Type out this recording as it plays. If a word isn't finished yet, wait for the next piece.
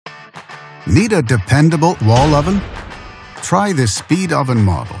Need a dependable wall oven? Try this speed oven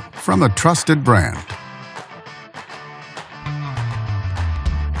model from a trusted brand.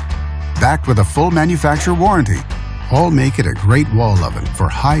 Backed with a full manufacturer warranty, all make it a great wall oven for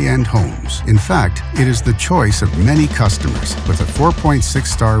high-end homes. In fact, it is the choice of many customers with a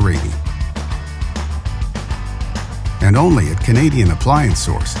 4.6-star rating. And only at Canadian Appliance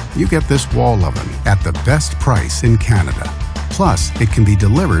Source, you get this wall oven at the best price in Canada. Plus, it can be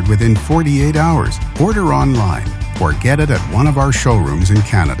delivered within 48 hours. Order online or get it at one of our showrooms in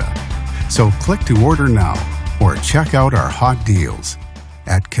Canada. So click to order now or check out our hot deals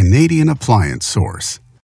at Canadian Appliance Source.